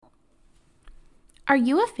Are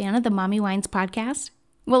you a fan of the Mommy Wines podcast?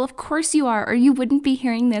 Well, of course you are, or you wouldn't be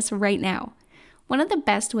hearing this right now. One of the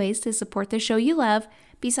best ways to support the show you love,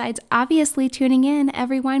 besides obviously tuning in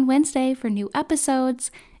every Wine Wednesday for new episodes,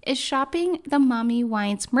 is shopping the Mommy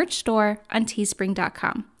Wines merch store on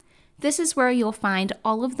teespring.com. This is where you'll find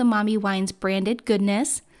all of the Mommy Wines branded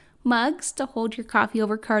goodness, mugs to hold your coffee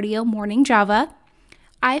over cardio morning Java,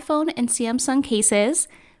 iPhone and Samsung cases,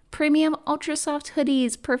 premium ultra soft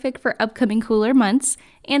hoodies perfect for upcoming cooler months,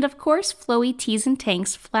 and of course, flowy tees and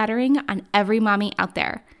tanks flattering on every mommy out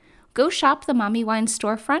there. Go shop the Mommy Wines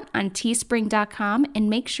storefront on teespring.com and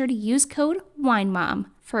make sure to use code WINEMOM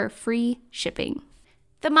for free shipping.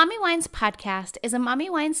 The Mommy Wines podcast is a Mommy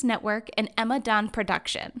Wines Network and Emma Don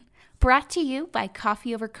production, brought to you by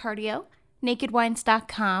Coffee Over Cardio,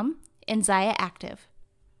 NakedWines.com, and Zaya Active.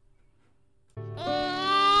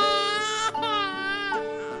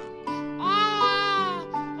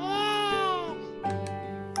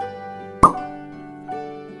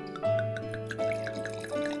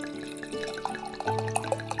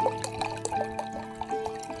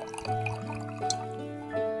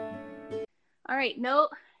 All right,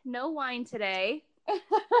 no wine today.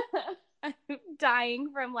 I'm dying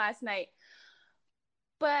from last night.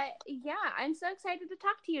 But yeah, I'm so excited to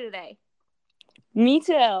talk to you today. Me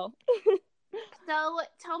too. So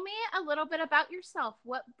tell me a little bit about yourself.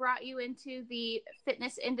 What brought you into the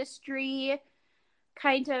fitness industry?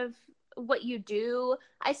 Kind of what you do.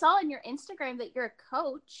 I saw on your Instagram that you're a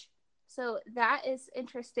coach. So that is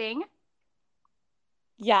interesting.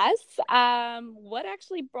 Yes. What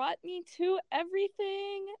actually brought me to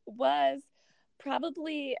everything was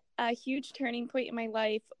probably a huge turning point in my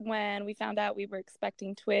life when we found out we were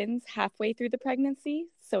expecting twins halfway through the pregnancy.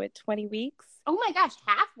 So at 20 weeks. Oh my gosh,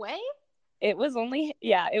 halfway? It was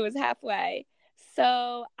halfway.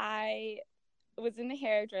 So I was in the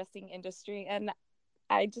hairdressing industry and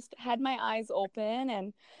I just had my eyes open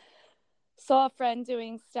and saw a friend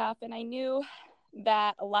doing stuff, and I knew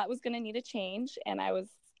that a lot was going to need a change, and I was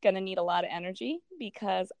going to need a lot of energy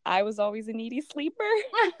because I was always a needy sleeper.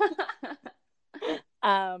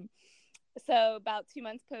 So about 2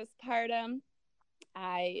 months postpartum,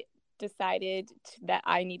 I decided that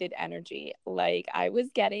I needed energy. Like, I was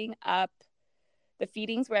getting up, the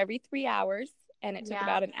feedings were every 3 hours, and it took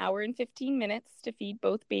about an hour and 15 minutes to feed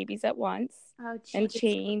both babies at once. And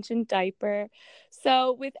change and diaper.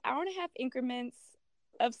 So with hour and a half increments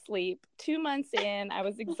of sleep, 2 months in, I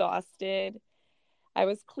was exhausted. I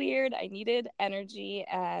was cleared. I needed energy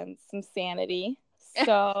and some sanity.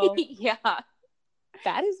 So yeah,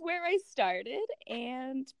 that is where I started.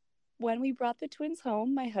 And when we brought the twins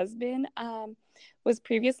home, my husband was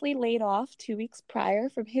previously laid off 2 weeks prior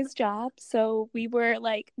from his job. So we were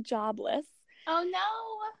like jobless. Oh no.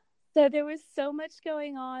 So there was so much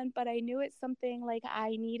going on, but I knew it's something like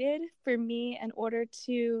I needed for me in order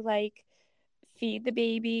to like feed the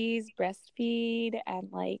babies, breastfeed, and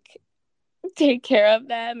like take care of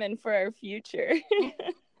them and for our future.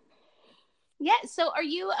 Yeah. So are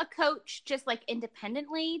you a coach just like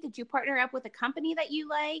independently? Did you partner up with a company that you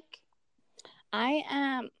like? I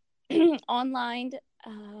am online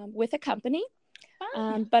with a company,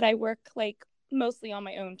 but I work like mostly on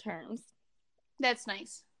my own terms. That's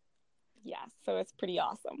nice. Yeah, so it's pretty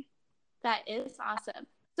awesome. That is awesome.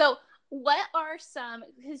 So what are some,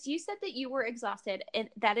 because you said that you were exhausted, and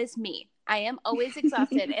that is me. I am always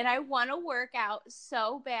exhausted and I want to work out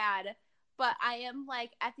so bad, but I am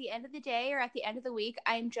like at the end of the day or at the end of the week,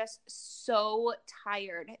 I'm just so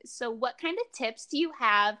tired. So what kind of tips do you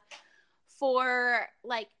have for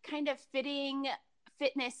like kind of fitting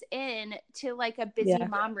fitness in to like a busy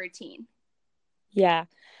mom routine? Yeah.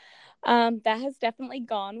 That has definitely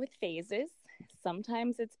gone with phases.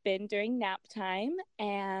 Sometimes it's been during nap time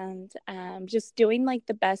and just doing like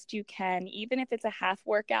the best you can, even if it's a half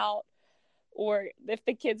workout or if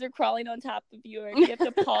the kids are crawling on top of you or if you have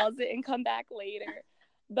to pause it and come back later.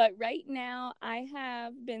 But right now I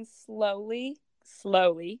have been slowly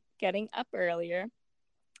getting up earlier,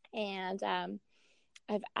 and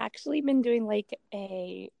I've actually been doing like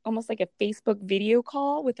almost like a Facebook video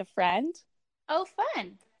call with a friend. Oh,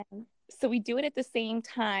 fun. So we do it at the same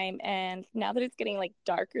time, and now that it's getting like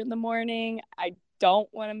darker in the morning, I don't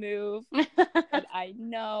want to move, but I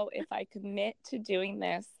know if I commit to doing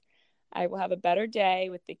this, I will have a better day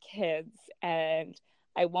with the kids, and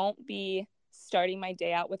I won't be starting my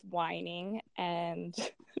day out with whining and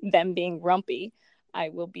them being grumpy. I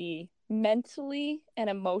will be mentally and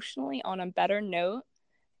emotionally on a better note,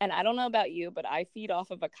 and I don't know about you, but I feed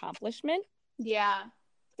off of accomplishment. Yeah.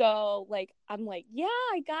 So, like, I'm like, yeah,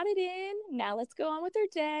 I got it in. Now let's go on with our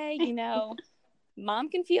day. You know, mom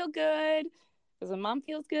can feel good. Because when mom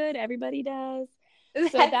feels good, everybody does.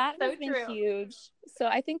 So That's that so has been true. huge. So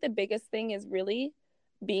I think the biggest thing is really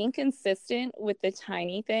being consistent with the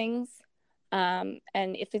tiny things. And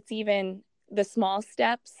if it's even the small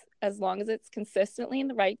steps, as long as it's consistently in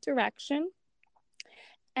the right direction,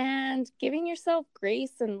 and giving yourself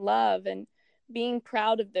grace and love and being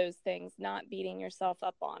proud of those things, not beating yourself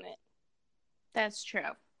up on it. That's true.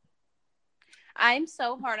 I'm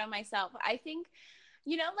so hard on myself. I think,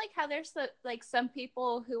 like how there's like some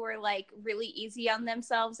people who are like really easy on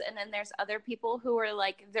themselves, and then there's other people who are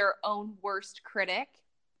like their own worst critic.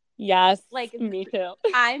 Yes, Like me too.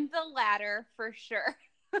 I'm the latter for sure.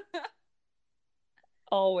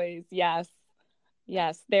 Always, yes.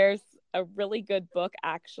 Yes, there's a really good book,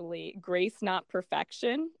 actually. Grace Not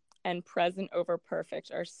Perfection and Present Over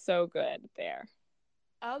Perfect are so good there.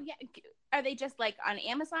 Oh yeah, are they just like on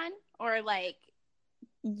Amazon or like?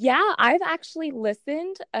 Yeah, I've actually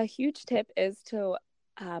listened. A huge tip is to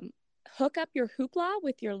hook up your Hoopla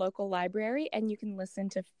with your local library, and you can listen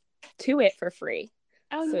to it for free.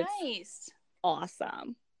 Oh, So nice. It's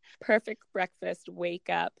awesome. Perfect breakfast, wake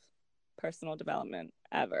up, personal development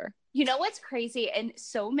ever. You know what's crazy? And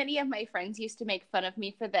so many of my friends used to make fun of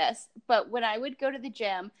me for this. But when I would go to the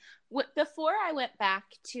gym, before I went back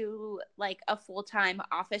to like a full time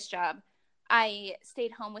office job, I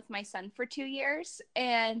stayed home with my son for 2 years,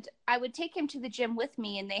 and I would take him to the gym with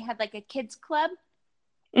me, and they had like a kids club.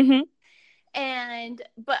 Mm-hmm.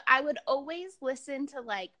 But I would always listen to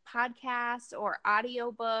like podcasts or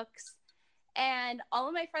audiobooks, and all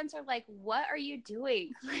of my friends are like, what are you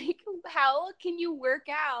doing? Like, how can you work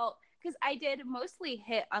out? Because I did mostly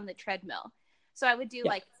HIIT on the treadmill. So I would do Yeah.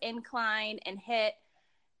 like incline and HIIT.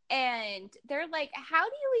 And they're like, how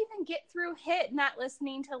do you even get through HIIT not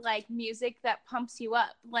listening to like music that pumps you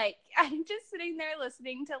up? Like, I'm just sitting there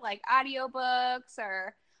listening to like audiobooks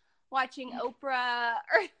or watching Oprah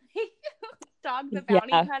or like Dog the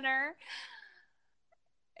Bounty Yeah. Hunter.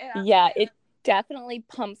 Yeah, it definitely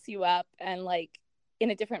pumps you up and like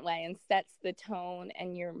in a different way and sets the tone,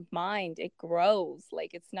 and your mind, it grows.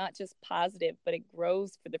 Like it's not just positive, but it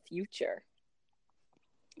grows for the future.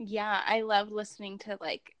 Yeah, I love listening to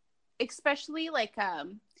like, especially like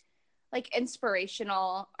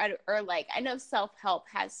inspirational or like, I know self-help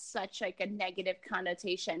has such like a negative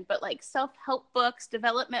connotation, but like self-help books,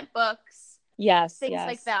 development books, Yes, things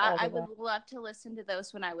like yes, that. all I the way. would love to listen to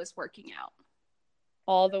those when I was working out.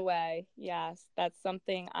 All the way. Yes, that's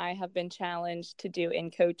something I have been challenged to do in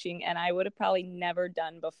coaching, and I would have probably never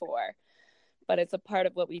done before. But it's a part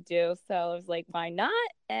of what we do. So I was like, why not?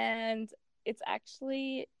 And it's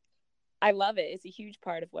actually, I love it. It's a huge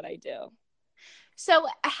part of what I do. So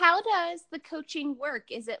how does the coaching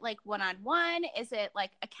work? Is it like one-on-one? Is it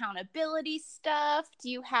like accountability stuff? Do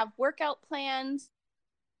you have workout plans?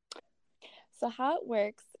 So how it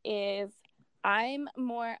works is I'm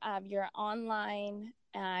more of your online,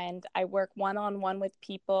 and I work one-on-one with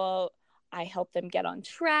people. I help them get on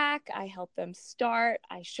track. I help them start.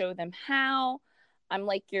 I show them how. I'm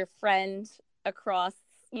like your friend across,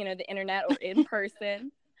 the internet or in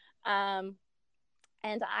person. Um,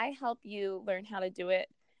 and I help you learn how to do it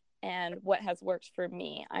and what has worked for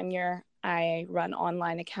me. I run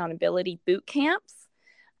online accountability boot camps.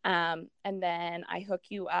 And then I hook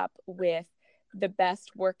you up with the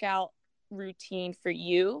best workout routine for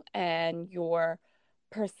you and your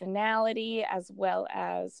personality, as well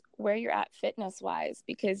as where you're at fitness wise,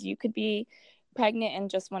 because you could be pregnant and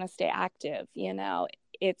just want to stay active,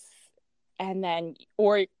 and then,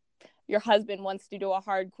 or your husband wants to do a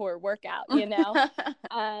hardcore workout,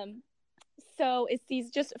 So it's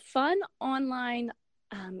these just fun online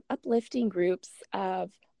uplifting groups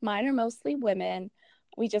of mine are mostly women.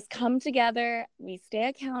 We just come together, we stay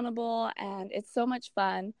accountable, and it's so much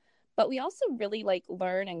fun. But we also really like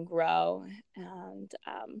learn and grow. And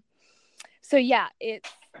so yeah,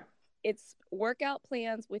 it's workout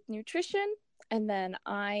plans with nutrition, and then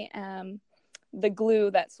I am the glue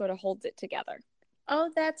that sort of holds it together. Oh,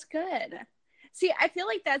 that's good. See, I feel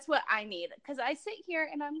like that's what I need, because I sit here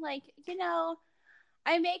and I'm like,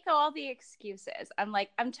 I make all the excuses. I'm like,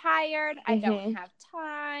 I'm tired. I don't Mm-hmm. have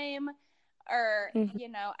time. Or, Mm-hmm.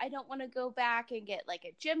 I don't want to go back and get like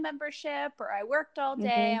a gym membership, or I worked all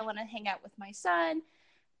day. Mm-hmm. I want to hang out with my son.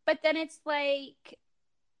 But then it's like,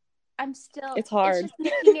 It's it's hard. just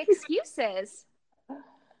making excuses.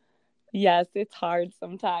 Yes, it's hard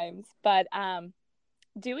sometimes, but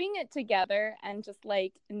doing it together and just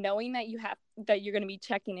like knowing that you're going to be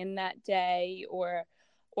checking in that day, or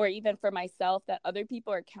even for myself that other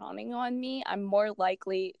people are counting on me, I'm more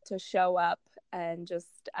likely to show up and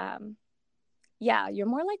just Yeah, you're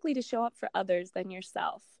more likely to show up for others than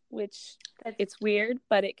yourself, which it's weird,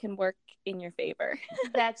 but it can work in your favor.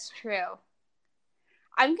 That's true.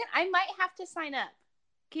 I might have to sign up.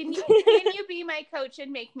 Can you be my coach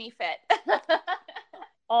and make me fit?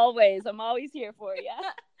 Always. I'm always here for you.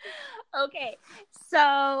 Okay.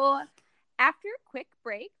 So after a quick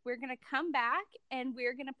break, we're going to come back and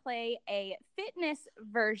we're going to play a fitness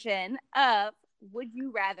version of Would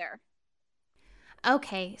You Rather.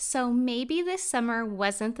 Okay, so maybe this summer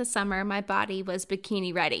wasn't the summer my body was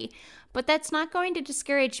bikini ready, but that's not going to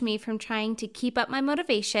discourage me from trying to keep up my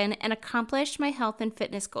motivation and accomplish my health and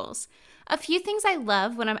fitness goals. A few things I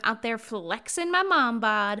love when I'm out there flexing my mom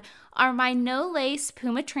bod are my no-lace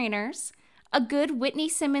Puma trainers, a good Whitney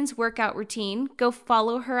Simmons workout routine, go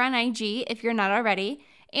follow her on IG if you're not already,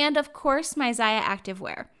 and of course my Zaya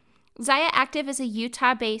Activewear. Zaya Active is a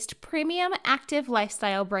Utah-based premium active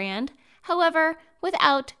lifestyle brand, however,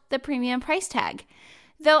 without the premium price tag.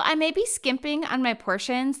 Though I may be skimping on my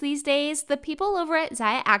portions these days, the people over at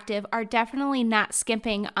Zaya Active are definitely not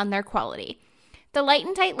skimping on their quality. The light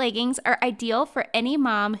and tight leggings are ideal for any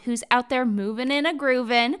mom who's out there moving and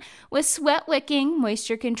a-groovin' with sweat-wicking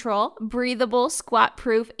moisture control, breathable,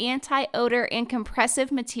 squat-proof, anti-odor, and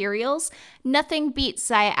compressive materials. Nothing beats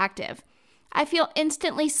Zaya Active. I feel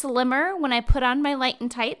instantly slimmer when I put on my light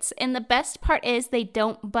and tights, and the best part is they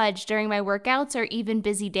don't budge during my workouts or even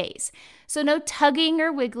busy days. So no tugging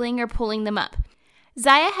or wiggling or pulling them up.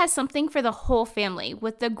 Zaya has something for the whole family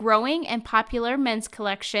with the growing and popular men's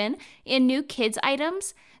collection and new kids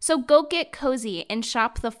items. So go get cozy and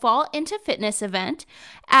shop the Fall into Fitness event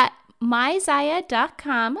at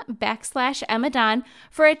myzaya.com/Emadan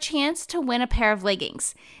for a chance to win a pair of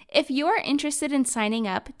leggings. If you are interested in signing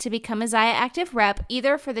up to become a Zaya Active rep,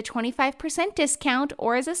 either for the 25% discount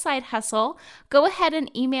or as a side hustle, go ahead and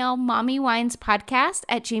email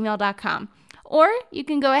mommywinespodcast@gmail.com. Or you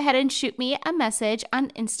can go ahead and shoot me a message on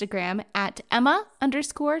Instagram at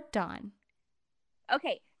Emma_Dawn.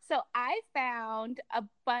 Okay, so I found a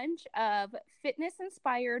bunch of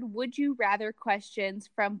fitness-inspired would you rather questions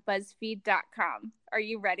from BuzzFeed.com. Are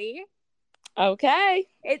you ready? Okay.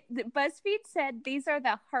 BuzzFeed said these are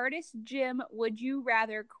the hardest gym would you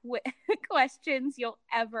rather questions you'll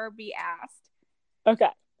ever be asked.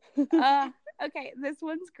 Okay. Okay, this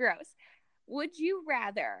one's gross. Would you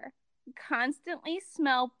rather constantly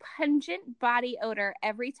smell pungent body odor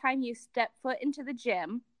every time you step foot into the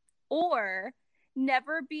gym, or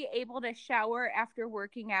never be able to shower after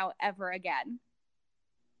working out ever again?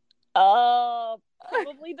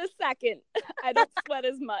 Probably the second. I don't sweat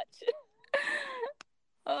as much.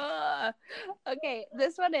 Okay,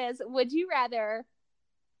 this one is, would you rather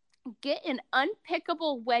get an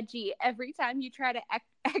unpickable wedgie every time you try to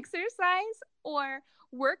exercise, or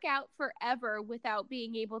work out forever without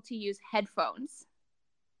being able to use headphones?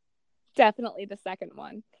 Definitely the second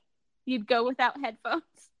one. You'd go without headphones?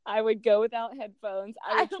 I would go without headphones.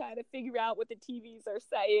 I would try to figure out what the TVs are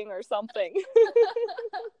saying or something.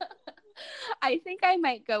 I think I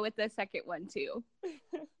might go with the second one too.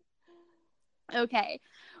 Okay.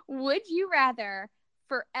 Would you rather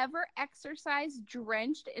forever exercise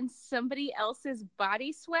drenched in somebody else's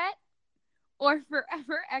body sweat, or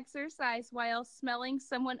forever exercise while smelling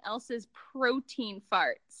someone else's protein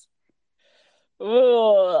farts?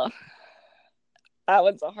 Ooh, that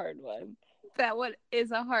one's a hard one. That one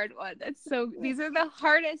is a hard one. These are the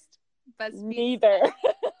hardest BuzzFeed. Neither.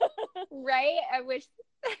 Right? I wish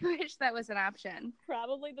that was an option.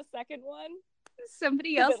 Probably the second one.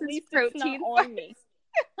 Somebody else's protein farts. On me.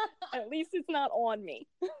 At least it's not on me.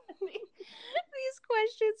 These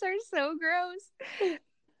questions are so gross.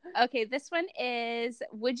 Okay, this one is,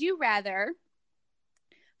 would you rather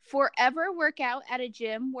forever work out at a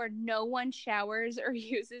gym where no one showers or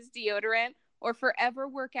uses deodorant, or forever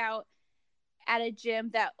work out at a gym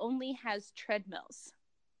that only has treadmills?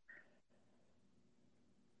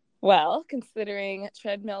 Well, considering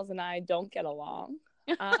treadmills and I don't get along,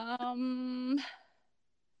 I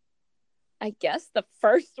guess the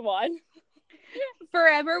first one.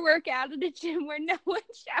 Forever work out at a gym where no one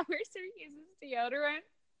showers or uses deodorant?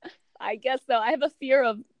 I guess so. I have a fear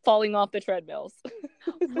of falling off the treadmills.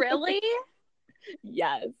 Really?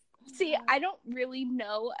 Yes. See, I don't really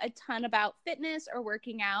know a ton about fitness or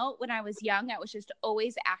working out. When I was young, I was just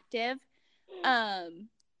always active. And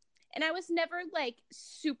I was never like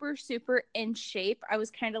super, super in shape. I was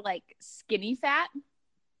kind of like skinny fat.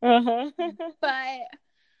 Uh-huh. But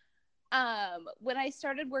when I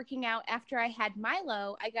started working out after I had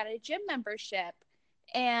Milo, I got a gym membership.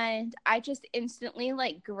 And I just instantly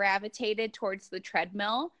like gravitated towards the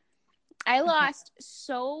treadmill. I lost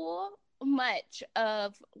so much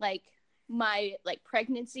of like my like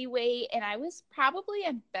pregnancy weight, and I was probably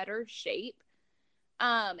in better shape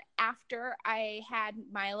after I had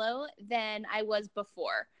Milo than I was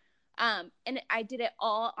before. And I did it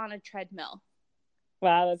all on a treadmill.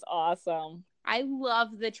 Wow, that's awesome. I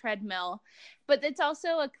love the treadmill, but it's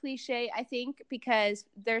also a cliche, I think, because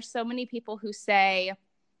there's so many people who say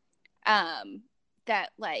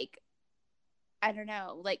that, like, I don't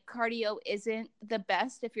know, like cardio isn't the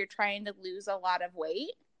best if you're trying to lose a lot of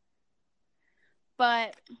weight.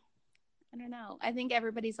 But I don't know. I think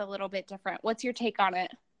everybody's a little bit different. What's your take on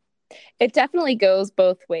it? It definitely goes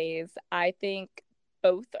both ways. I think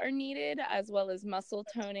both are needed, as well as muscle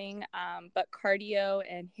toning. But cardio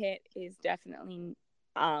and HIIT is definitely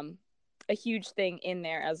a huge thing in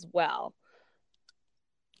there as well.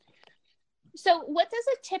 So what does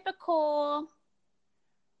a typical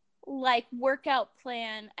like workout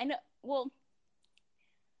plan? I don't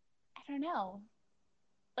know.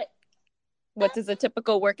 Like, what does a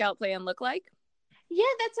typical workout plan look like? Yeah,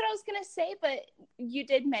 that's what I was going to say. But you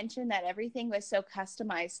did mention that everything was so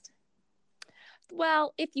customized.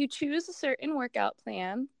 Well, if you choose a certain workout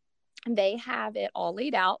plan, they have it all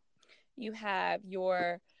laid out. You have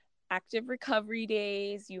your active recovery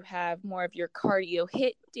days. You have more of your cardio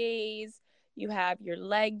HIIT days. You have your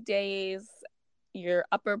leg days, your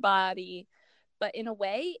upper body. But in a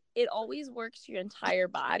way, it always works your entire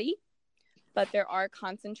body. But there are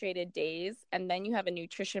concentrated days. And then you have a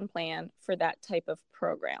nutrition plan for that type of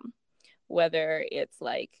program, whether it's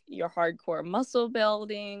like your hardcore muscle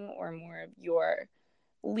building or more of your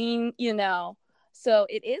lean, So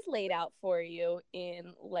it is laid out for you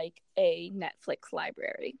in like a Netflix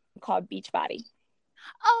library called Beachbody.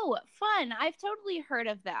 Oh, fun. I've totally heard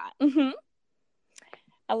of that. Mm-hmm.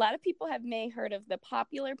 A lot of people may heard of the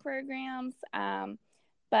popular programs,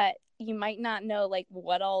 but you might not know like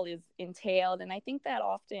what all is entailed. And I think that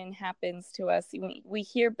often happens to us. We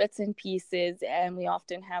hear bits and pieces and we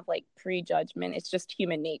often have like prejudgment. It's just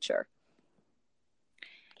human nature.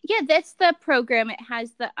 Yeah, that's the program. It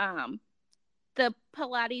has the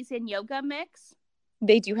Pilates and yoga mix.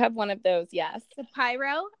 They do have one of those, yes. The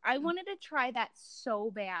Pyro. I wanted to try that so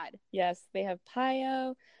bad. Yes, they have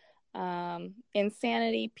Pyro,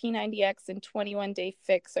 Insanity, P90X, and 21 Day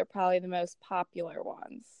Fix are probably the most popular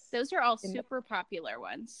ones. Those are all super popular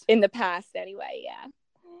ones. In the past, anyway, yeah.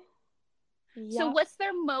 So what's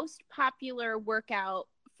their most popular workout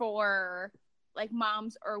for like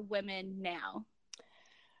moms or women now?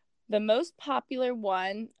 The most popular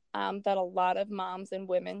one that a lot of moms and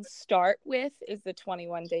women start with is the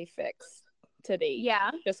 21 Day Fix today.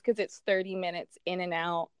 Yeah. Just because it's 30 minutes in and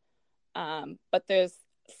out. But there's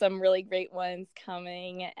some really great ones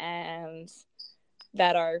coming and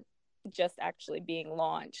that are just actually being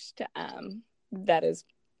launched. That is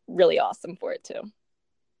really awesome for it too.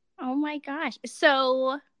 Oh my gosh.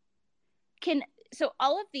 So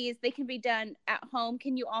all of these, they can be done at home.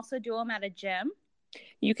 Can you also do them at a gym?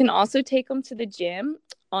 You can also take them to the gym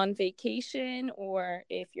on vacation, or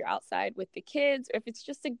if you're outside with the kids, or if it's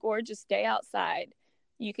just a gorgeous day outside,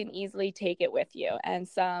 you can easily take it with you. And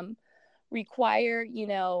some require,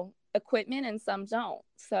 equipment and some don't.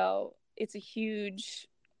 So it's a huge,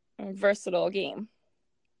 versatile game.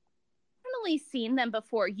 I've only seen them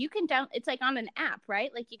before. You can it's like on an app,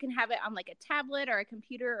 right? Like you can have it on like a tablet or a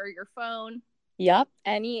computer or your phone. Yep.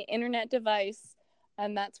 Any internet device.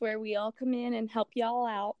 And that's where we all come in and help y'all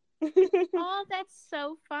out. Oh, that's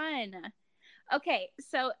so fun. Okay,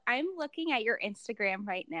 so I'm looking at your Instagram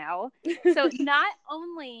right now. So not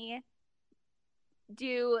only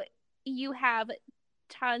do you have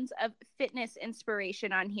tons of fitness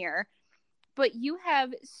inspiration on here, but you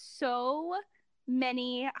have so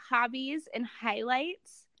many hobbies and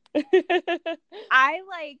highlights. I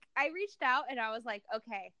reached out and I was like,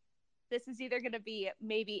 okay, this is either going to be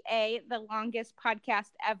maybe the longest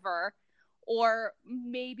podcast ever, or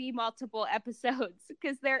maybe multiple episodes,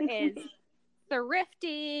 because there is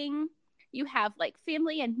thrifting. You have like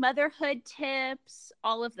family and motherhood tips,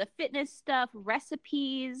 all of the fitness stuff,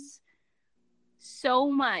 recipes,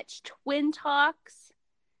 so much twin talks.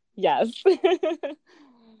 Yes.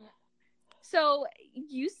 So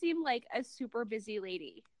you seem like a super busy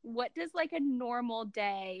lady. What does like a normal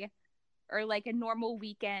day or like a normal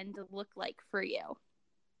weekend look like for you?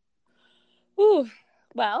 Ooh,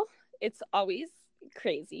 well, it's always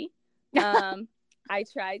crazy. I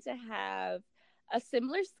try to have a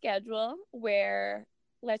similar schedule where,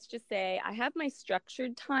 let's just say, I have my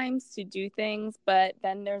structured times to do things, but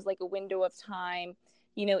then there's like a window of time,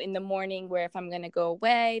 in the morning where if I'm going to go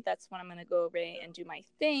away, that's when I'm going to go away and do my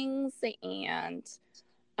things. And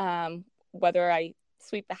whether I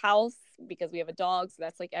sweep the house, because we have a dog. So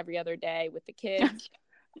that's like every other day with the kids.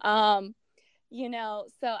 You know,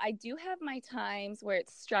 so I do have my times where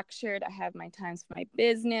it's structured. I have my times for my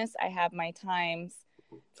business. I have my times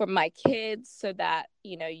for my kids, so that,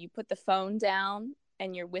 you know, you put the phone down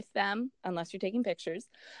and you're with them, unless you're taking pictures.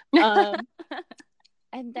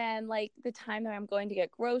 And then like the time that I'm going to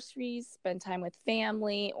get groceries, spend time with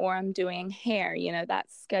family, or I'm doing hair, you know,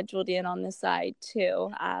 that's scheduled in on the side too.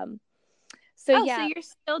 So So you're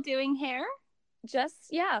still doing hair?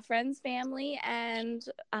 Just, friends, family, and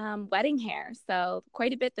wedding hair. So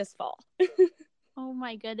quite a bit this fall. Oh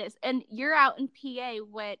my goodness. And you're out in PA,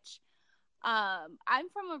 which I'm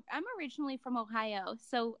originally from Ohio.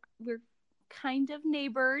 So we're kind of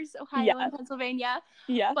neighbors, Ohio and Pennsylvania.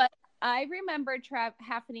 Yeah. But I remember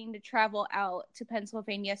having to travel out to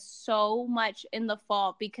Pennsylvania so much in the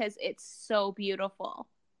fall because it's so beautiful.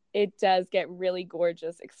 It does get really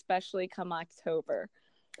gorgeous, especially come October.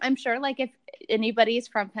 I'm sure like if anybody's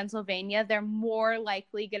from Pennsylvania, they're more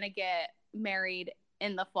likely going to get married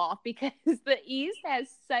in the fall because the East has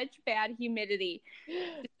such bad humidity.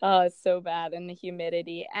 Oh, it's so bad in the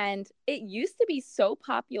humidity. And it used to be so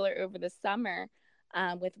popular over the summer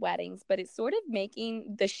with weddings, but it's sort of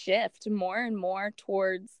making the shift more and more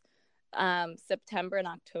towards September and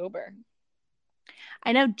October.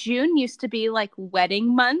 I know June used to be like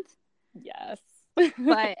wedding month. Yes.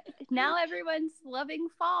 But now everyone's loving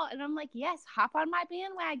fall. And I'm like, yes, hop on my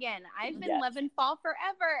bandwagon. I've been loving fall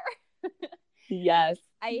forever. Yes.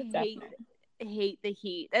 I hate the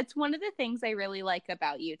heat. That's one of the things I really like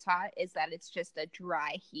about Utah is that it's just a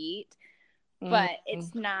dry heat. But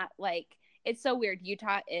it's not like, it's so weird.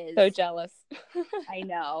 Utah is so jealous. I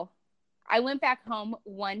know. I went back home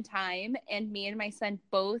one time and me and my son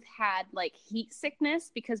both had like heat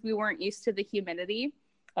sickness because we weren't used to the humidity.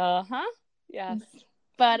 Yes.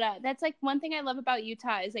 But that's like one thing I love about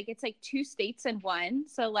Utah is like it's like two states in one.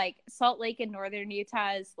 So like Salt Lake in northern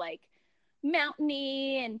Utah is like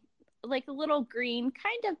mountainy and like a little green,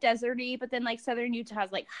 kind of deserty, but then like southern Utah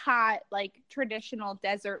is like hot, like traditional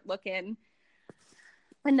desert looking.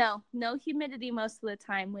 And no humidity most of the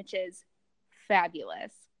time, which is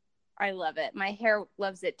fabulous. I love it. My hair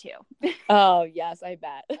loves it too. Oh, yes, I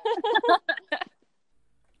bet.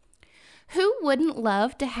 Who wouldn't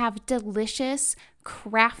love to have delicious,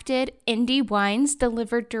 crafted indie wines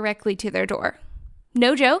delivered directly to their door?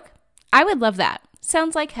 No joke. I would love that.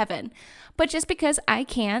 Sounds like heaven. But just because I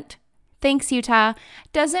can't, thanks Utah,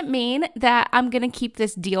 doesn't mean that I'm going to keep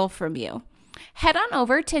this deal from you. Head on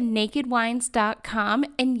over to nakedwines.com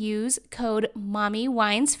and use code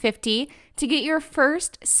MOMMYWINES50 to get your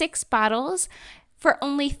first 6 bottles for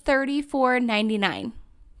only $34.99.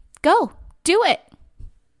 Go, do it.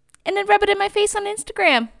 And then rub it in my face on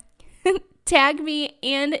Instagram. Tag me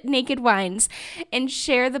and Naked Wines and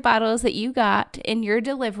share the bottles that you got in your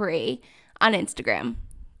delivery on Instagram.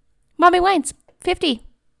 Mommy Wines, 50,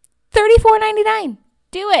 $34.99.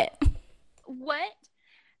 Do it. What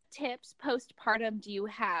tips postpartum do you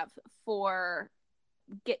have for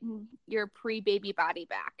getting your pre-baby body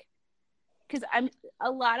back? Because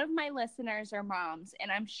a lot of my listeners are moms,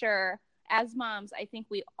 and I'm sure as moms, I think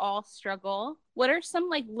we all struggle. What are some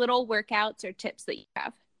like little workouts or tips that you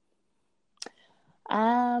have?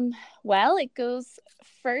 Well, it goes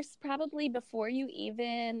first probably before you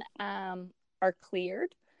even are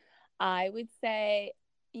cleared. I would say,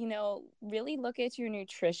 you know, really look at your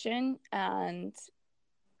nutrition and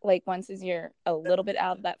like once you're a little bit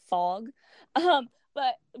out of that fog.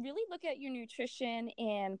 But really look at your nutrition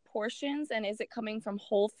and portions, and is it coming from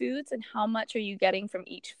whole foods, and how much are you getting from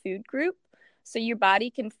each food group so your body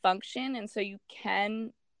can function and so you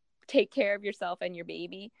can take care of yourself and your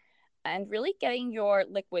baby, and really getting your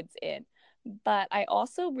liquids in. But I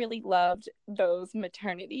also really loved those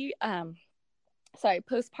postpartum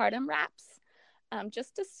wraps,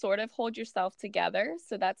 just to sort of hold yourself together.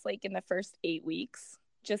 So that's like in the first 8 weeks,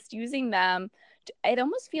 just using them. It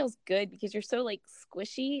almost feels good because you're so like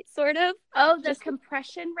squishy, sort of. Oh, the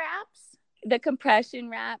compression wraps? The compression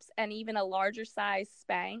wraps, and even a larger size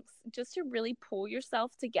Spanx, just to really pull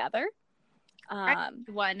yourself together. I used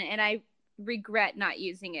one, and I regret not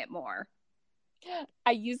using it more.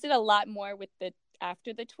 I used it a lot more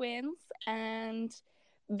after the twins, and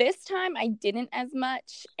this time I didn't as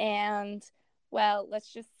much. And well,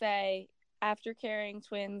 let's just say after carrying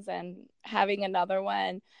twins and having another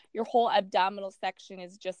one, your whole abdominal section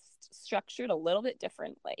is just structured a little bit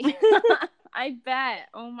differently. I bet.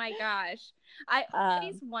 Oh my gosh. I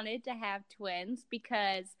always wanted to have twins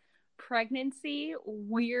because pregnancy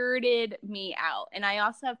weirded me out. And I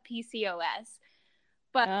also have PCOS.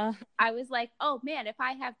 But Uh, I was like, oh man, if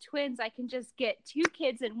I have twins, I can just get 2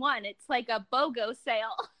 kids in one. It's like a BOGO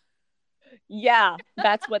sale. yeah,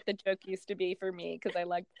 that's what the joke used to be for me because I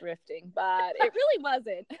like thrifting, but it really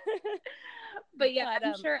wasn't. But yeah, But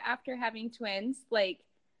I'm sure after having twins, like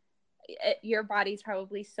your body's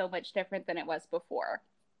probably so much different than it was before.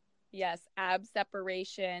 yes, ab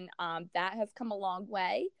separation, that has come a long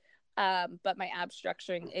way. But my ab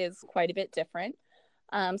structuring is quite a bit different.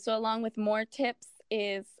 So along with more tips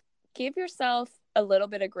is give yourself a little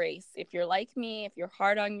bit of grace. If you're like me, if you're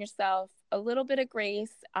hard on yourself, a little bit of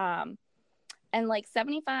grace. And like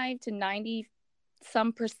 75 to 90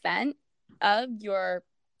 some percent of your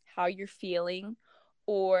how you're feeling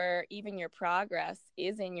or even your progress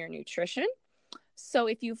is in your nutrition. So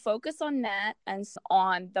if you focus on that and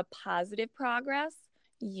on the positive progress,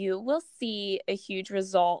 you will see a huge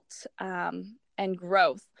result and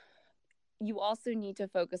growth. You also need to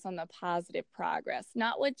focus on the positive progress,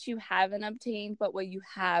 not what you haven't obtained, but what you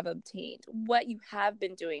have obtained, what you have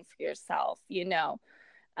been doing for yourself,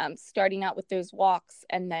 starting out with those walks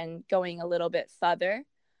and then going a little bit further,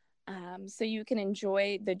 so you can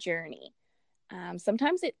enjoy the journey.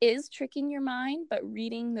 Sometimes it is tricking your mind, but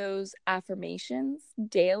reading those affirmations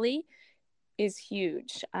daily is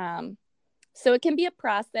huge. So it can be a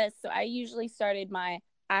process. So I usually started my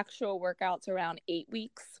actual workouts around 8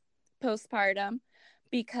 weeks postpartum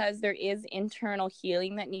because there is internal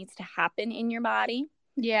healing that needs to happen in your body.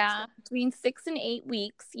 Yeah. So between 6 and 8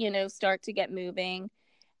 weeks, start to get moving.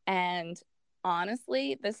 And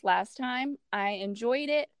honestly, this last time I enjoyed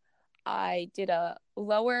it. I did a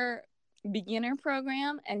lower beginner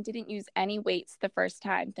program and didn't use any weights the first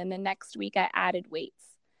time. Then the next week I added weights.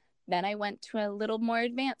 Then I went to a little more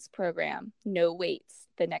advanced program, no weights.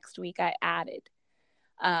 The next week I added.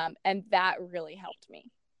 And that really helped me.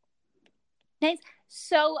 Nice.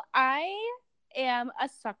 So I am a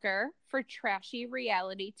sucker for trashy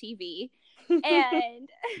reality TV. And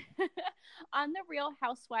on The Real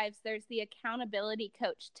Housewives, there's the accountability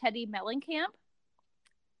coach, Teddi Mellencamp.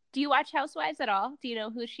 Do you watch Housewives at all? Do you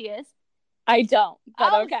know who she is? I don't,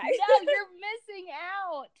 but okay. No, you're missing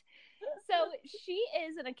out. So she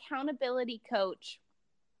is an accountability coach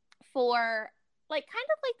for like kind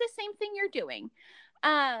of like the same thing you're doing.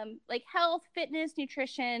 Like health, fitness,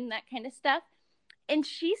 nutrition, that kind of stuff. And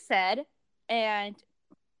she said, and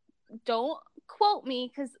don't quote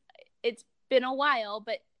me because it's been a while,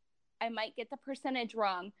 but I might get the percentage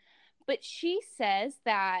wrong. But she says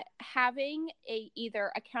that having a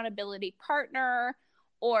either accountability partner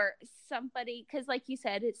or somebody, because like you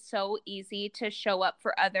said, it's so easy to show up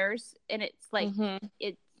for others, and it's like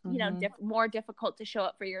it's more difficult to show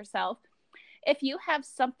up for yourself. If you have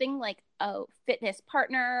something like a fitness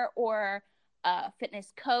partner or a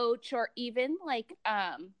fitness coach, or even like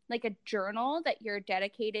a journal that you're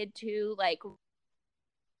dedicated to, like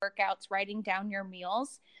workouts, writing down your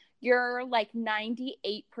meals, you're like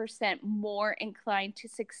 98% more inclined to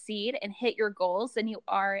succeed and hit your goals than you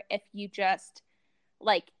are if you just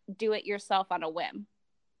like do it yourself on a whim.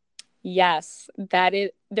 Yes,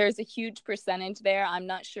 there's a huge percentage there. I'm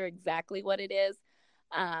not sure exactly what it is,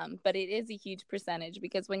 but it is a huge percentage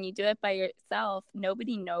because when you do it by yourself,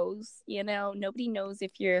 nobody knows, nobody knows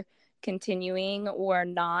if you're continuing or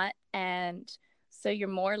not. And so you're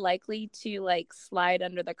more likely to like slide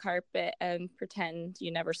under the carpet and pretend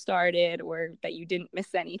you never started or that you didn't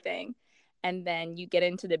miss anything. And then you get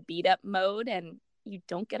into the beat up mode and you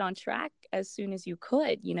don't get on track as soon as you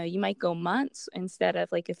could. You might go months instead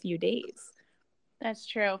of like a few days. That's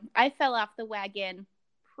true. I fell off the wagon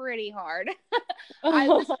pretty hard. I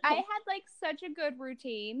had like such a good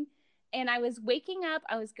routine, and I was waking up,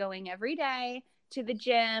 I was going every day to the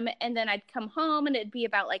gym, and then I'd come home and it'd be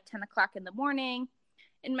about like 10 o'clock in the morning,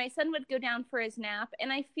 and my son would go down for his nap.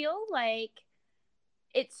 And I feel like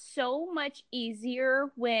it's so much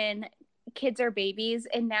easier when kids are babies,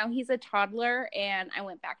 and now he's a toddler, and I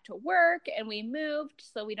went back to work and we moved,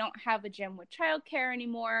 so we don't have a gym with childcare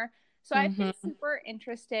anymore. So I've been super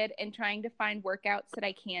interested in trying to find workouts that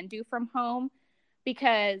I can do from home,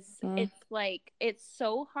 because it's like it's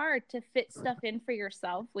so hard to fit stuff in for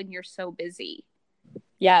yourself when you're so busy.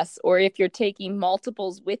 Yes, or if you're taking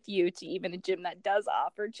multiples with you to even a gym that does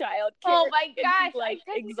offer childcare. Oh my gosh, like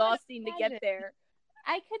exhausting to get there.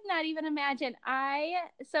 I could not even imagine.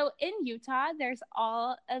 So in Utah, there's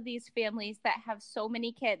all of these families that have so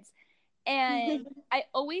many kids. And I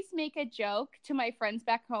always make a joke to my friends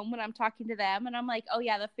back home when I'm talking to them. And I'm like, oh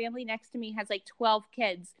yeah, the family next to me has like 12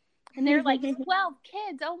 kids. And they're like, 12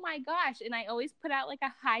 kids. Oh my gosh. And I always put out like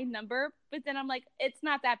a high number, but then I'm like, it's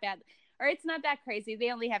not that bad. Or it's not that crazy.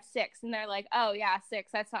 They only have 6. And they're like, oh yeah,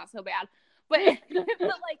 6. That's not so bad. but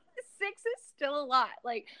like 6 is still a lot.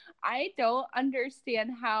 Like, I don't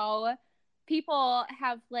understand how people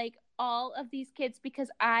have like all of these kids, because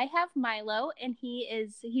I have Milo and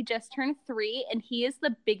he just turned 3 and he is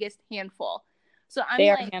the biggest handful. So They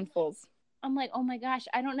are handfuls. I'm like, oh my gosh,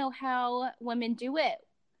 I don't know how women do it.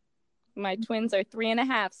 My twins are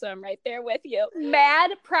 3.5, so I'm right there with you.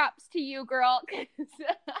 Mad props to you, girl.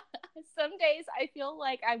 Some days I feel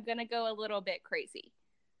like I'm gonna go a little bit crazy.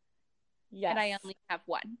 Yes. And I only have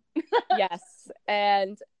one. Yes.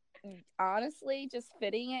 And honestly, just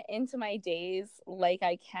fitting it into my days like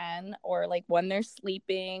I can, or like when they're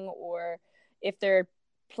sleeping, or if they're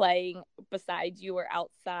playing beside you or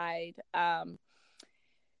outside,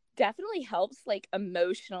 definitely helps like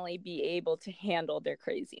emotionally be able to handle their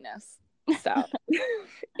craziness. So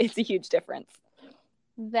it's a huge difference.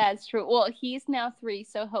 That's true. Well, he's now 3,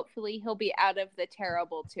 so hopefully he'll be out of the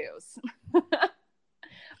terrible 2s.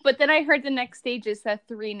 But then I heard the next stage is a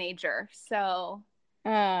 3-nager, so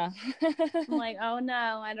I'm like, oh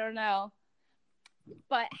no, I don't know.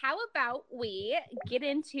 But how about we get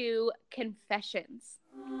into confessions?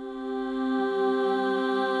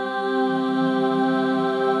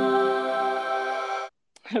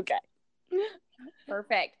 Okay.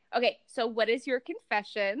 Perfect. Okay, so what is your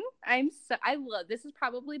confession? I love, this is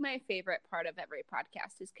probably my favorite part of every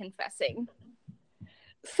podcast is confessing.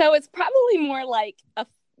 So it's probably more like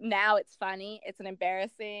now it's funny, it's an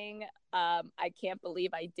embarrassing, I can't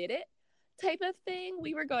believe I did it type of thing.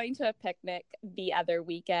 We were going to a picnic the other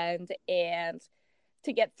weekend, and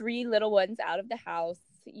to get 3 little ones out of the house,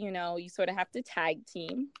 you know, you sort of have to tag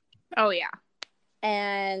team. Oh yeah.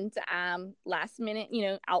 And last minute, you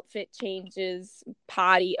know, outfit changes,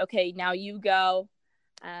 potty, okay, now you go.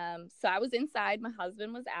 So I was inside, my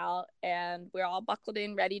husband was out, and we're all buckled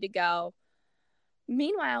in, ready to go.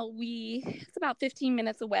 Meanwhile, it's about 15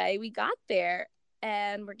 minutes away. We got there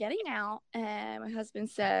and we're getting out, and my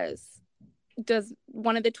husband says, does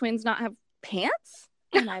one of the twins not have pants?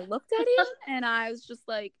 And I looked at him and I was just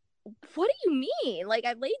like, what do you mean? Like,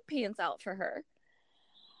 I laid pants out for her.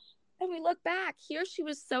 And we look back, here she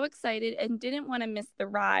was so excited and didn't want to miss the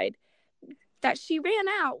ride that she ran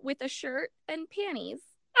out with a shirt and panties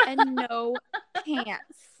and no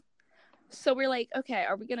pants. So we're like, okay,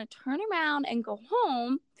 are we going to turn around and go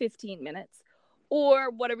home 15 minutes? Or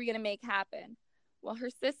what are we going to make happen? Well, her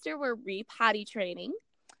sister were re-potty training.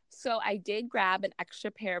 So I did grab an extra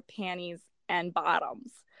pair of panties and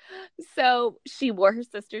bottoms. So she wore her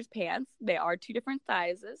sister's pants. They are 2 different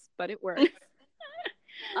sizes, but it works.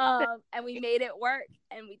 And we made it work.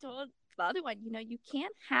 And we told the other one, you know, you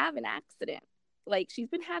can't have an accident. Like, she's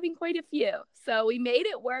been having quite a few. So we made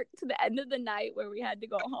it work to the end of the night where we had to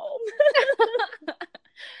go home.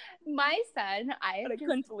 My son, I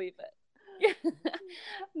couldn't believe it.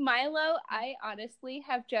 Milo, I honestly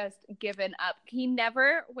have just given up. He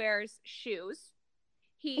never wears shoes.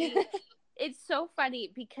 It's so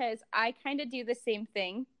funny because I kind of do the same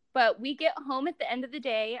thing, but we get home at the end of the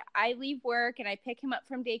day. I leave work and I pick him up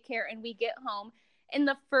from daycare, and we get home. And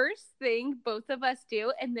the first thing both of us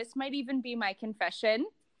do, and this might even be my confession,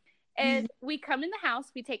 is we come in the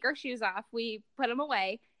house, we take our shoes off, we put them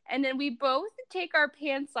away, and then we both take our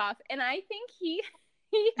pants off. And I think he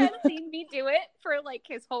has seen me do it for like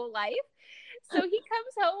his whole life. So he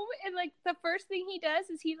comes home and like the first thing he does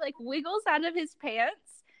is he like wiggles out of his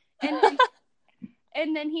pants,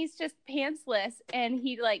 and then he's just pantsless, and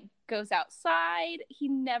he like goes outside. He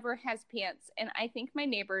never has pants. And I think my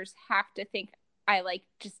neighbors have to think I like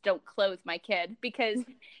just don't clothe my kid, because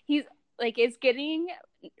he's like, it's getting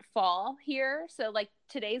fall here. So like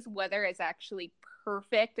today's weather is actually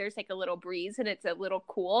perfect. There's like a little breeze and it's a little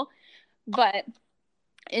cool. But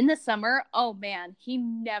in the summer, oh man, he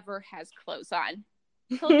never has clothes on.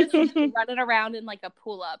 He'll just running around in like a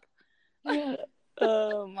pull up.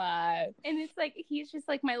 Oh my. And it's like, he's just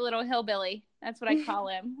like my little hillbilly. That's what I call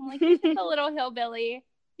him. I'm like, he's just a little hillbilly.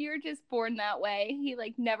 You're just born that way. He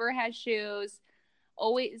like never has shoes,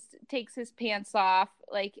 always takes his pants off.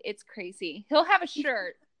 Like, it's crazy. He'll have a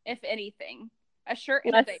shirt, if anything. A shirt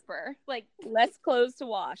and a diaper. Like, less clothes to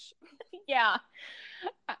wash. Yeah.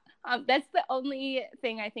 That's the only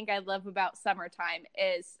thing I think I love about summertime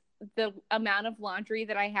is the amount of laundry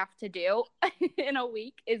that I have to do in a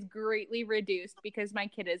week is greatly reduced because my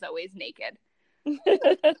kid is always naked.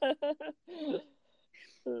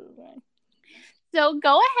 So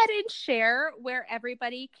go ahead and share where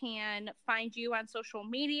everybody can find you on social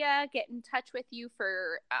media, get in touch with you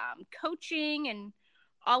for coaching and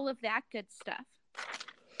all of that good stuff.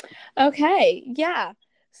 Okay, yeah.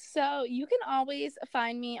 So you can always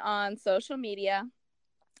find me on social media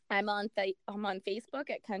I'm on Facebook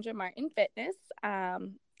at Kendra Martin Fitness,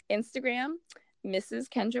 Instagram, Mrs.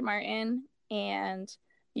 Kendra Martin, and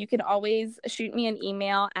you can always shoot me an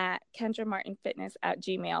email at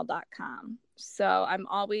kendramartinfitness@gmail.com. So I'm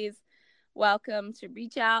always welcome to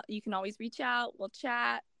reach out. You can always reach out. We'll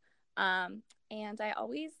chat. And I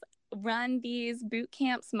always run these boot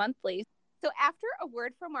camps monthly. So after a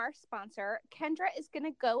word from our sponsor, Kendra is going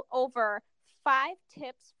to go over 5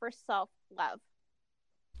 tips for self-love.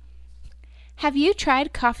 Have you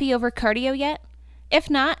tried coffee over cardio yet? If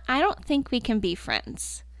not, I don't think we can be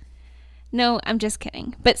friends. No, I'm just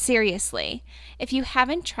kidding. But seriously, if you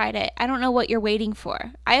haven't tried it, I don't know what you're waiting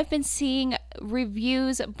for. I have been seeing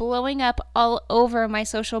reviews blowing up all over my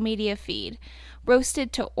social media feed.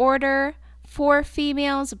 Roasted to order, for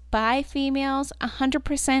females, by females,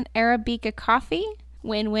 100% Arabica coffee.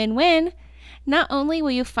 Win, win, win. Not only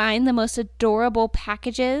will you find the most adorable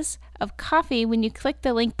packages of coffee when you click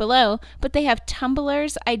the link below, but they have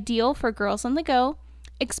tumblers ideal for girls on the go,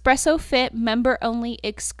 Espresso Fit member-only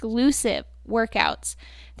exclusive workouts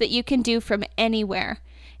that you can do from anywhere,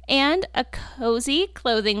 and a cozy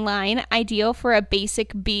clothing line ideal for a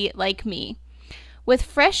basic bee like me. With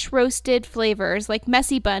fresh roasted flavors like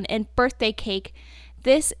messy bun and birthday cake,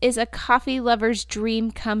 this is a coffee lover's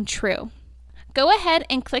dream come true. Go ahead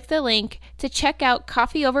and click the link to check out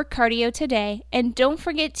Coffee Over Cardio today, and don't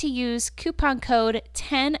forget to use coupon code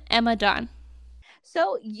 10EMMADAWN.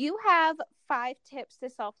 So you have 5 tips to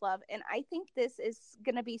self-love, and I think this is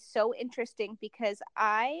going to be so interesting because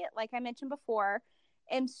I, like I mentioned before,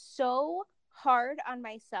 am so hard on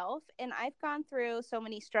myself, and I've gone through so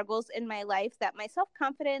many struggles in my life that my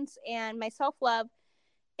self-confidence and my self-love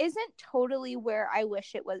isn't totally where I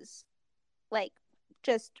wish it was, like,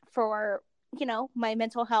 just for, my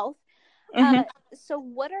mental health. So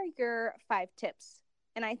what are your 5 tips?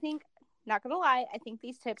 And I think, not gonna lie, I think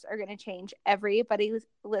these tips are gonna change everybody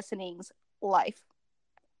listening's life.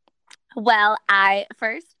 Well, I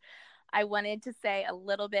wanted to say a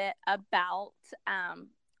little bit about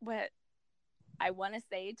what I want to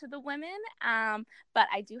say to the women, but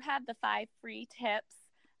I do have the 5 free tips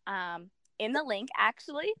in the link,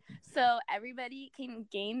 actually, so everybody can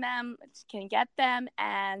get them,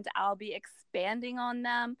 and I'll be expanding on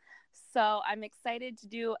them. So I'm excited to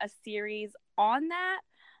do a series on that.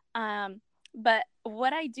 But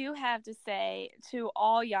what I do have to say to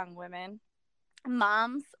all young women,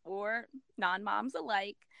 moms or non-moms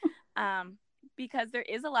alike, because there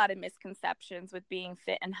is a lot of misconceptions with being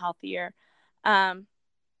fit and healthier.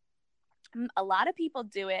 A lot of people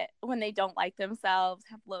do it when they don't like themselves,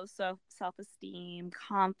 have low self-esteem,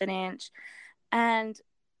 confidence, and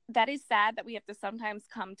that is sad that we have to sometimes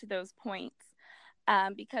come to those points.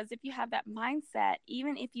 Because if you have that mindset,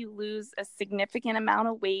 even if you lose a significant amount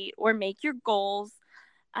of weight or make your goals,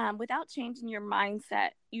 without changing your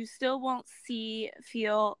mindset, you still won't see,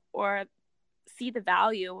 feel, or see the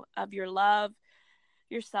value of your love,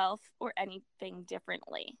 yourself, or anything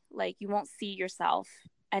differently. Like, you won't see yourself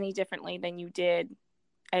any differently than you did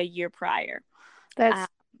a year prior. I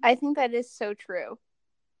think that is so true.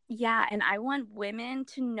 Yeah, and I want women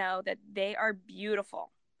to know that they are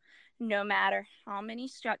beautiful, no matter how many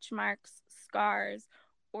stretch marks, scars,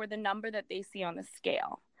 or the number that they see on the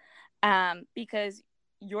scale. Because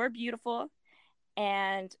you're beautiful,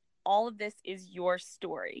 and all of this is your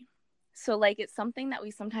story. So, like, it's something that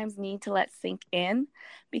we sometimes need to let sink in,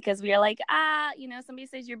 because we are like, somebody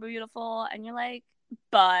says you're beautiful, and you're like,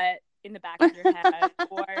 but in the back of your head,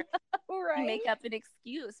 or right. You make up an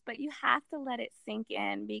excuse, but you have to let it sink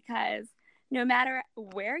in, because no matter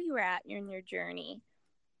where you're at in your journey,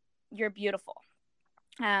 you're beautiful.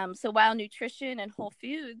 So while nutrition and whole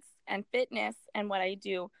foods and fitness and what I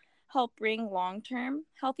do help bring long-term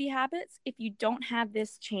healthy habits, if you don't have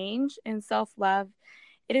this change in self-love,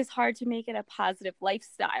 it is hard to make it a positive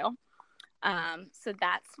lifestyle. So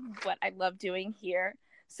that's what I love doing here.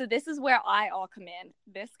 So this is where I all come in.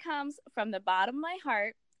 This comes from the bottom of my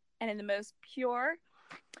heart and in the most pure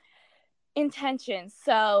intention.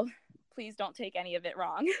 So please don't take any of it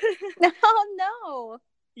wrong. No.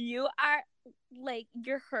 You are, like,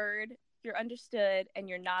 you're heard, you're understood, and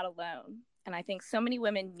you're not alone. And I think so many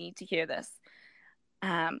women need to hear this.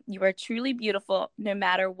 You are truly beautiful, no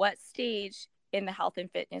matter what stage in the health and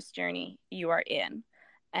fitness journey you are in.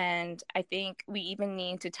 And I think we even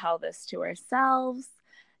need to tell this to ourselves.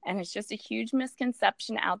 And it's just a huge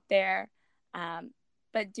misconception out there.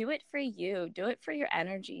 But do it for you. Do it for your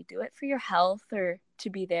energy. Do it for your health, or to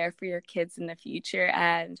be there for your kids in the future.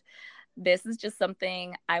 And this is just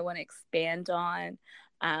something I want to expand on.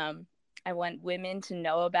 I want women to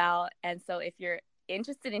know about. And so if you're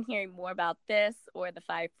interested in hearing more about this or the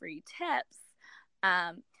 5 free tips,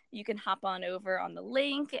 you can hop on over on the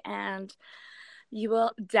link and you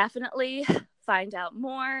will definitely find out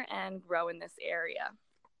more and grow in this area.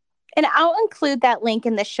 And I'll include that link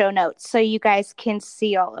in the show notes so you guys can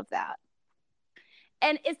see all of that.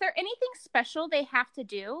 And is there anything special they have to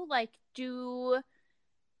do? Like, do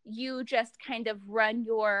you just kind of run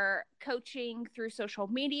your coaching through social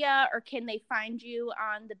media, or can they find you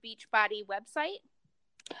on the Beachbody website?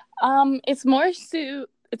 It's more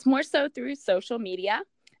so through social media.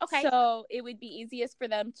 Okay. So it would be easiest for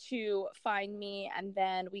them to find me, and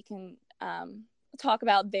then we can talk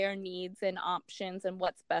about their needs and options and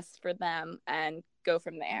what's best for them and go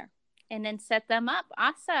from there. And then set them up.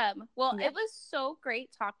 Awesome. Well, Yeah. It was so great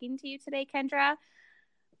talking to you today, Kendra.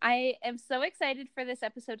 I am so excited for this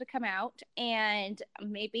episode to come out, and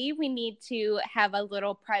maybe we need to have a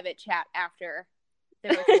little private chat after the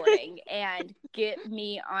recording and get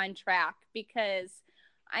me on track, because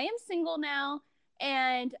I am single now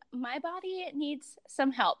and my body needs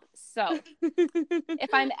some help. So if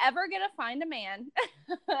I'm ever going to find a man,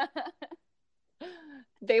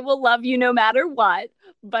 they will love you no matter what,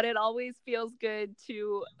 but it always feels good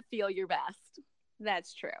to feel your best.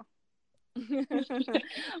 That's true.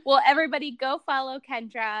 Well, everybody go follow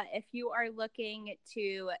Kendra if you are looking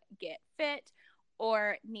to get fit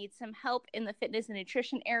or need some help in the fitness and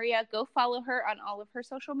nutrition area. Go follow her on all of her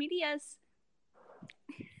social medias.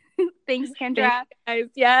 Thanks, Kendra. Thanks, guys.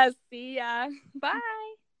 Yes, see ya. Bye.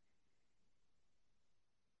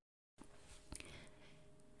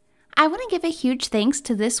 I want to give a huge thanks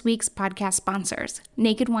to this week's podcast sponsors,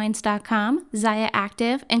 NakedWines.com, Zaya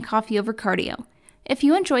Active, and Coffee Over Cardio. If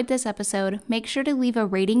you enjoyed this episode, make sure to leave a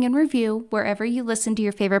rating and review wherever you listen to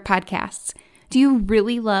your favorite podcasts. Do you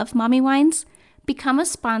really love Mommy Wines? Become a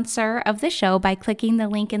sponsor of the show by clicking the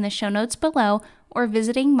link in the show notes below or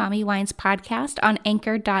visiting Mommy Wines Podcast on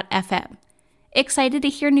Anchor.fm. Excited to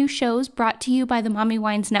hear new shows brought to you by the Mommy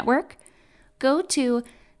Wines Network? Go to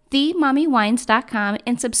themommywines.com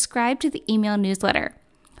and subscribe to the email newsletter.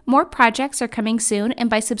 More projects are coming soon, and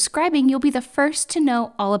by subscribing, you'll be the first to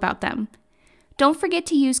know all about them. Don't forget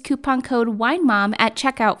to use coupon code WINEMOM at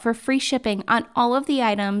checkout for free shipping on all of the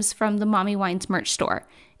items from the Mommy Wines merch store.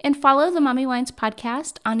 And follow the Mommy Wines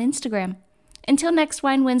podcast on Instagram. Until next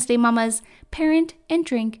Wine Wednesday, mamas, parent and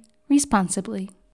drink responsibly.